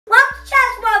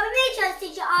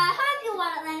TGI. I hope you're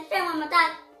well and then with my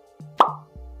dad.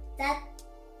 Dad?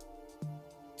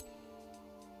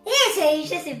 He's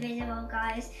just invisible,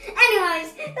 guys.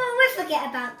 Anyways, we'll forget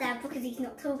about Dad because he's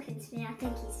not talking to me. I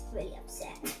think he's really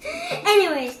upset.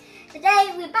 Anyways,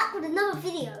 today we're back with another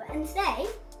video, and today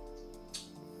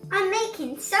I'm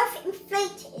making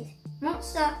self-inflated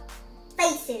monster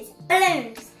faces,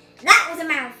 balloons. That was a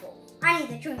mouthful. I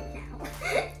need a drink now.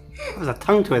 That was a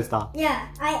tongue twister. Yeah.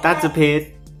 Dad's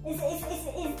appeared.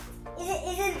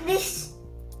 Isn't this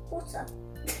water?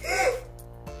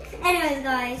 Anyways,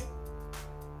 guys,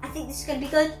 I think this is going to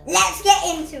be good. Let's get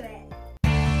into it.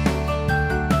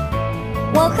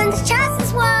 Welcome to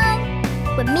Chazzas World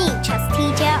with me, Chazza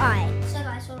TGI. So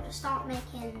guys, we'll just start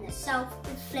making the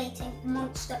self-inflating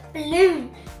monster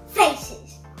balloon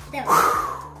faces. There we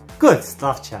go. Good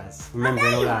stuff, Chaz.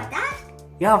 Remembering all that. Dad.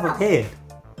 You have appeared.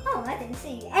 Oh, I didn't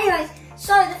see you. Anyways,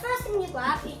 so the first thing you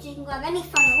grab is you can grab any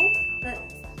funnel, but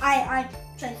I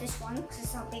chose this one because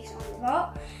it's our biggest one we've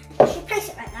got. You should place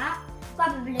it like that.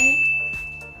 Grab a balloon.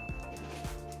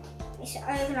 Place it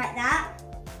over like that.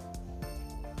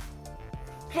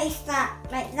 Place that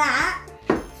like that.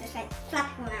 So it's like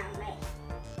flapping around like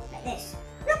this.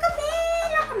 Look at me,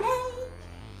 look at me.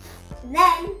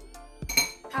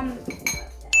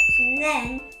 And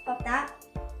then pop that.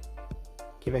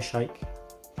 Give it a shake.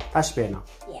 That should be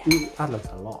enough. Yeah. That looks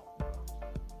a lot.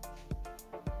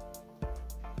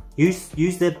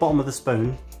 Use the bottom of the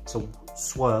spoon to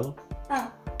swirl.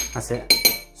 Oh. That's it.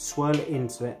 Swirl it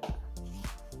into it.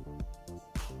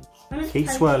 Keep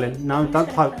swirling. No, don't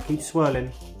poke. Keep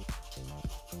swirling.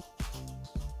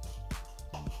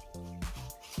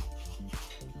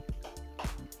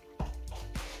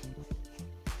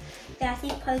 Yeah, I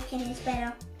think poking is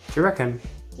better. Do you reckon?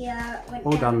 Yeah.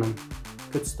 All done then.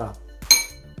 Good stuff.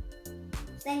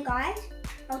 Then guys,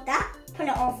 hold that, pull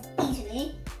it off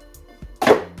easily.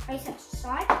 Place that to the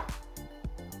side.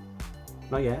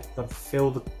 Not yet. Got to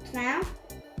fill the. Now,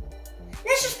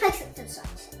 let's just place it to the side.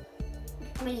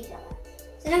 I'm gonna leave that there.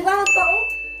 So then grab a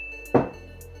bottle,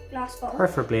 glass bottle.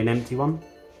 Preferably an empty one.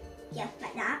 Yeah,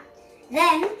 like that.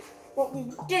 Then what we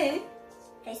will do,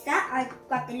 place that. I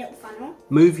grab the little funnel.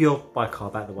 Move your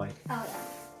bicarb out of the way. Oh yeah.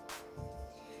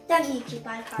 Don't use your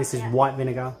bicarb. This is white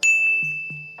vinegar.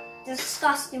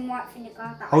 Disgusting white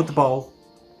vinegar. Hold the bowl.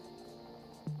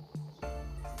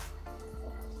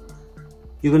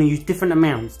 You're going to use different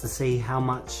amounts to see how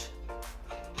much.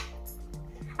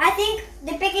 I think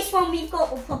the biggest one we've got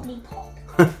will probably pop.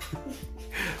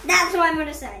 That's what I'm going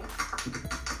to say.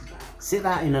 Sit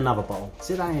that in another bottle.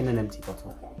 Sit that in an empty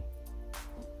bottle.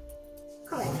 Okay.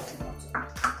 Come on, empty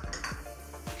bottle.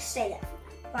 Stay there.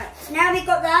 Right, so now we've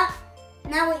got that.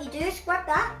 Now what you do is grab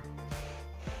that.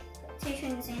 Put 2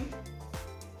 fingers in.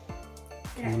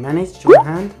 Can you manage? Do you want a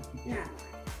hand? No.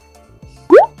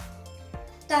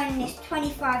 Done this 8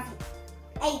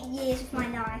 years of my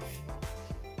life.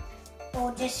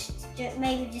 Or just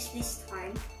maybe just this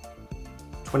time.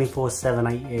 24/7,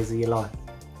 8 years of your life.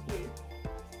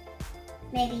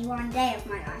 Maybe 1 day of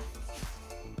my life.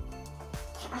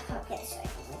 I can't get this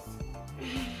over with.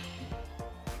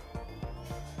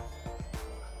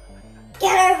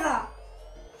 Get over!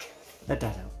 Let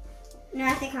Dad help. No,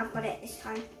 I think I've got it this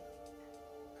time.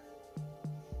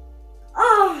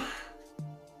 Oh!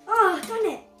 Oh, I've done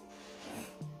it!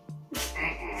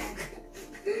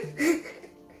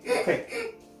 Quick.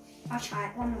 I'll try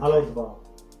it one more I'll hold the ball.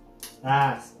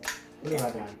 That's it. Put it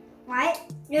right down. Right,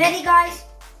 you ready guys?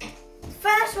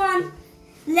 First one,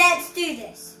 let's do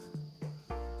this.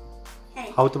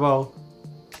 Okay. Hold the bowl.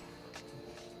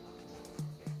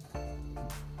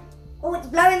 Oh, it's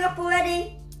blowing up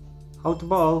already. Hold the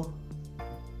ball.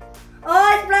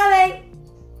 Oh, it's blowing.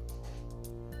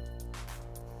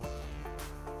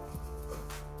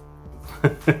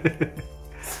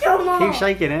 Still more. Keep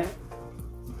shaking it.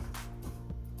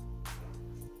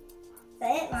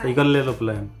 That's it, right. So you got a little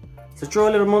balloon. So draw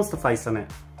a little monster face on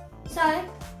it. So,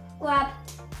 grab.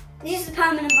 This is a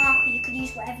permanent marker. You could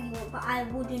use whatever you want, but I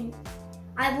wouldn't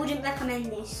recommend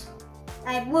this.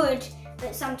 I would,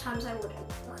 but sometimes I wouldn't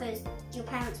because your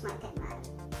parents might get mad.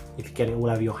 If you get it all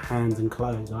over your hands and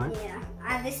clothes, right? Yeah,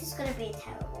 and this is going to be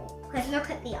terrible because look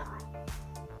at the eye.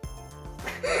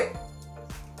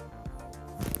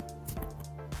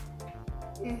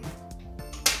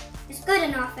 It's good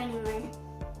enough anyway.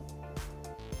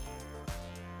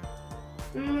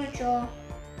 I'm going to draw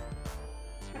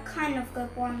a kind of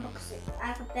good one because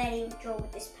I could barely draw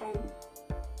with this pen.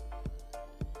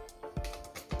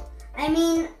 I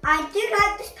mean, I do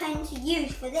like this pen to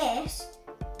use for this,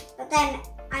 but then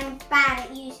I'm bad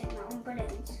at using it on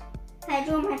balloons. Okay, I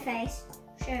draw my face.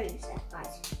 Show you that,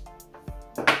 guys.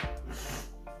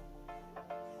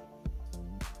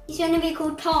 going to be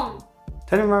called Tom.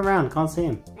 Turn him right around. Can't see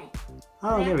him. No.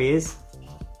 Oh, Yeah. there he is.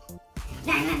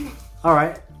 No. All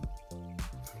right.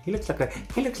 He looks like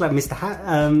Mr.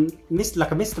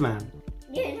 Like a Mr. Man.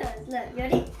 Yeah, it does. Look,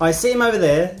 ready? All right, see him over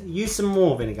there. Use some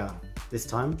more vinegar this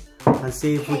time, and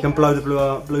see if we can blow the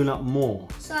balloon up more.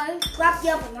 So grab the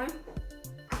other one.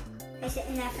 Place it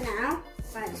in there for now.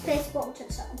 Right, let's place the bottle to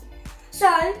the side.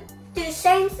 So do the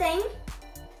same thing,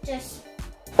 just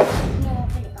more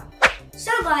vinegar.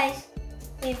 So guys,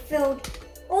 we've filled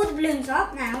all the balloons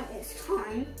up. Now it's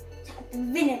time to add the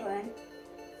vinegar in.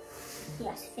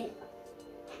 Yes, vinegar.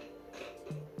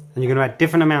 And you're going to add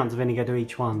different amounts of vinegar to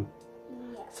each one,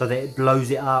 so that it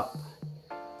blows it up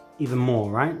even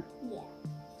more, right? Yeah.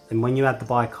 And when you add the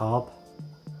bicarb,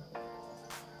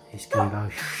 it's going to go.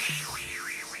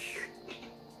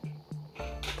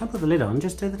 Don't put the lid on,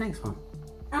 just do the next one.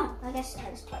 Oh, I guess that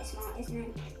was quite smart, isn't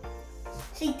it?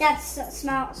 See, Dad's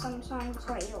smart sometimes.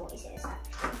 What he always is.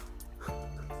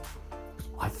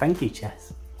 I thank you,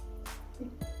 Chess.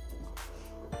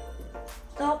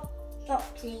 Stop,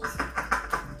 please.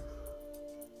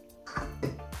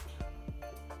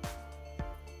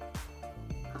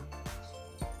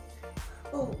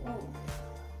 Oh.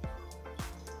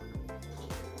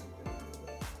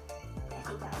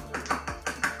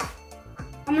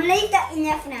 I'm going to leave that in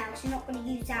there for now, because we're not going to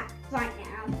use that right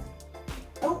now.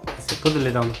 Oh. So put the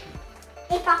lid on.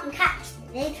 If I can catch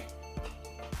the lid.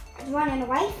 It's running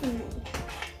away from me.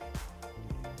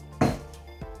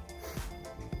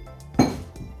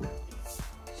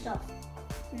 Stop.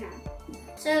 No.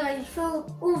 So I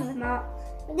fill all of them up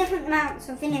with different amounts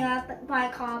of vinegar, but the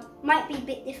bicarb might be a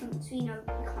bit different, so you know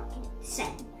you can't get it the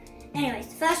same. Anyways,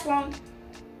 the first one,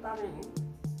 bubbling in.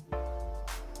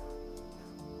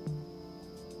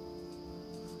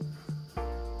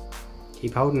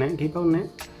 Keep holding it, keep holding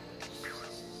it.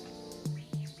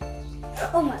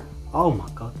 Oh my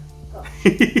god.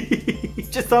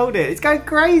 Just hold it, it's going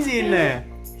crazy in there.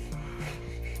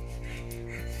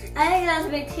 I think that's a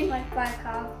bit too much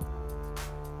bicarb.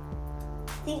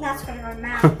 I think that's going to go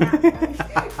mad.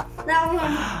 That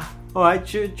one. Alright,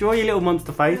 draw your little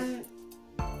monster face.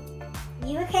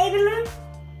 You okay, balloon?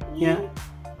 Yeah.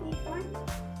 You fine?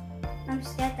 I'm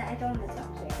scared that I don't want to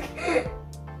touch it.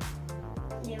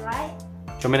 You right?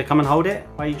 Do you want me to come and hold it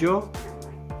while you draw?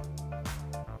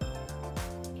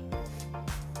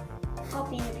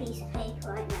 Copying a piece of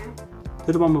paper right now.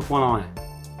 Do the one with one eye.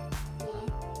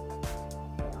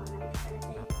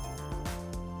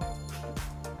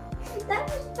 That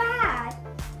was bad.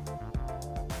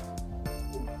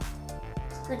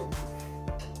 It's good enough.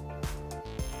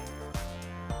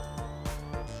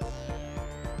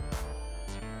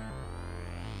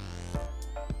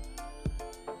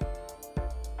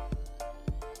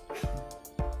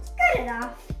 It's good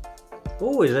enough.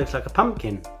 Oh, it looks like a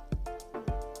pumpkin.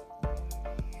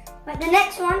 Right, the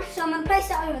next one, so I'm going to place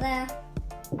it over there.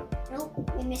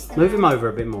 Nope, we missed it. Move him over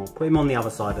a bit more. Put him on the other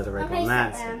side of the red one.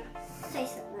 That's it.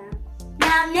 Place it there.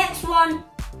 Now, next one.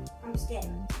 I'm scared.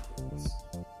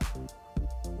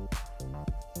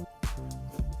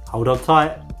 Hold on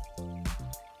tight.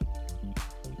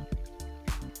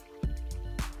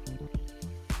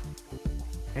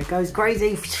 There it goes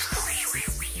crazy.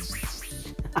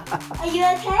 Are you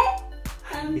okay?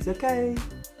 He's okay.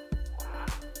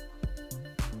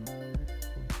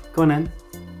 Go on then.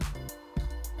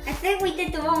 I think we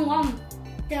did the wrong one.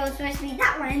 There was supposed to be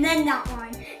that one and then that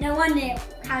one. No wonder it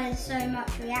had so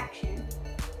much reaction.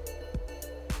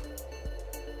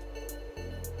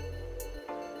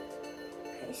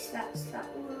 Okay, so that's that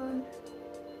one.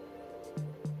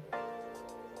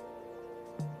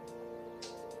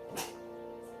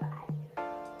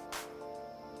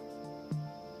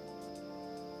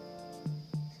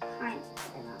 Kind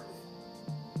of enough.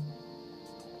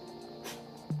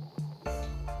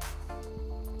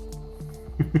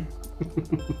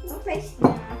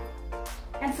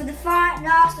 And for the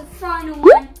last and final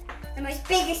one, the most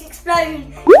biggest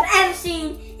explosion you've ever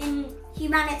seen in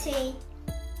humanity,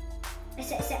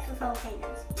 except for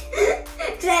volcanoes,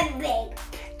 because they're big.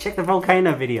 Check the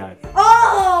volcano video.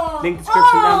 Oh! Link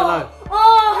description down below.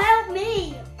 Oh, help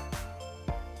me!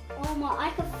 Oh my,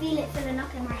 I can feel it filling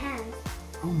up in my hands.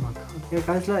 Oh my god, here it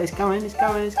goes, look, it's going, it's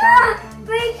going, it's Ah, going.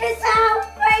 brace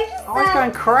yourself, brace yourself. Oh, it's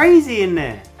going crazy in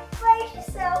there. Brace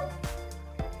yourself.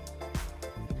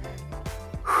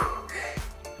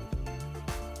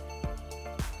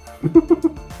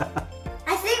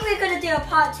 I think we're gonna do a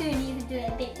part 2 and even do it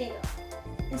a bit bigger.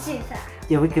 And see if that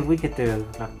happens. Yeah, we could do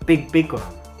like a big one.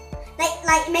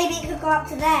 Like maybe it could go up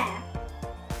to there.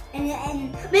 And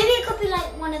maybe it could be like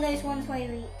one of those ones where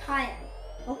we tie it.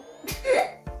 Oh.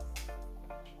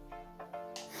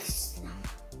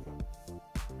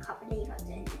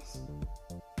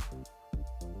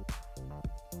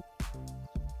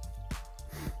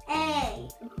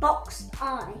 boxed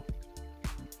eye.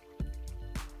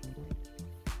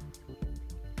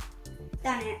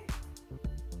 Done it.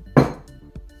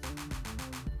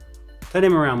 Turn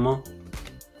him around more.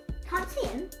 Can't see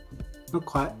him. Not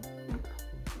quite.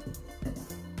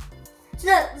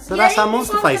 So that's our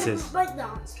monster faces. Break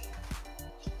dance.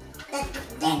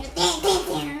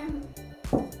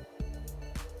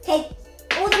 Okay,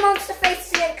 all the monster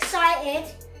faces are excited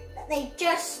that they've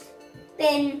just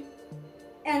been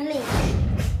unleashed.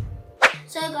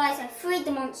 So guys, I freed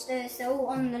the monsters, they're all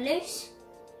on the loose.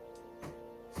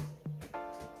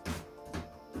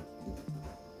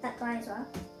 That guy as well.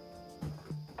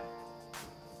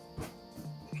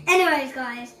 Anyways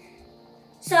guys,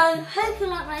 so hope you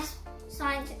like my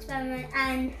science experiment,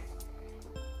 and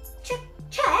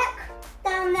check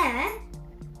down there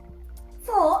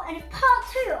for and part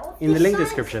 2 of in the link science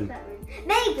description. Experiment.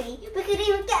 Maybe we could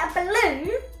even get a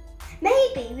balloon.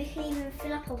 Maybe we could even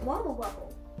fill up a wobble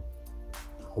wobble.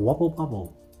 A wobble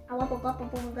bubble. A wobble bubble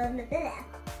bubble blah, blah, blah.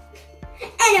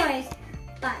 Anyways,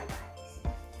 bye guys.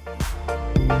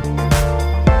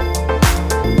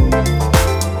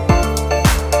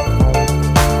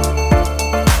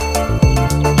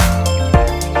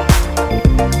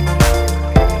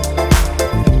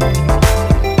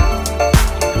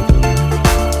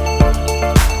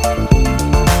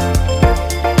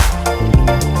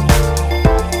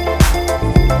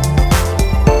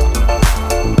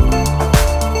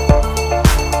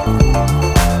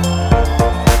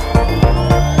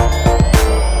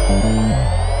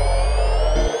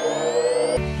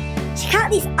 Check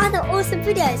out these other awesome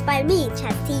videos by me,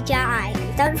 Chazza.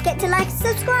 And don't forget to like and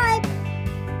subscribe.